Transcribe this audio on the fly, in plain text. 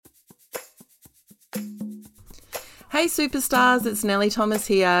Hey superstars, it's Nellie Thomas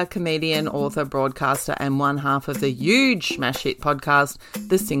here, comedian, author, broadcaster and one half of the huge smash hit podcast,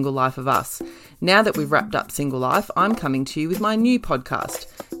 The Single Life of Us. Now that we've wrapped up Single Life, I'm coming to you with my new podcast,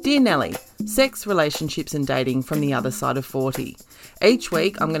 Dear Nellie, Sex, Relationships and Dating from the Other Side of 40. Each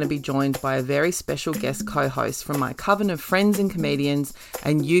week I'm going to be joined by a very special guest co-host from my coven of friends and comedians,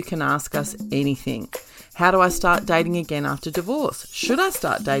 and you can ask us anything. How do I start dating again after divorce? Should I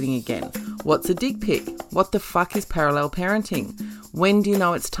start dating again? What's a dick pic? What the fuck is parallel parenting? When do you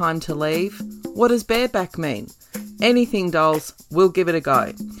know it's time to leave? What does bareback mean? Anything, dolls, we'll give it a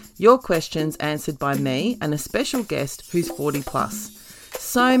go. Your questions answered by me and a special guest who's 40 plus.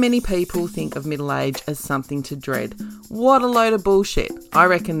 So many people think of middle age as something to dread. What a load of bullshit. I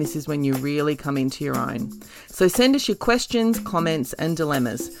reckon this is when you really come into your own. So send us your questions, comments and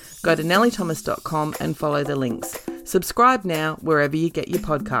dilemmas. Go to nelliethomas.com and follow the links. Subscribe now wherever you get your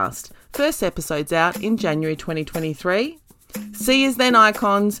podcast. First episode's out in January 2023. See yous then,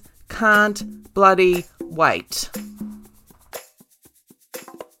 icons. Can't bloody wait.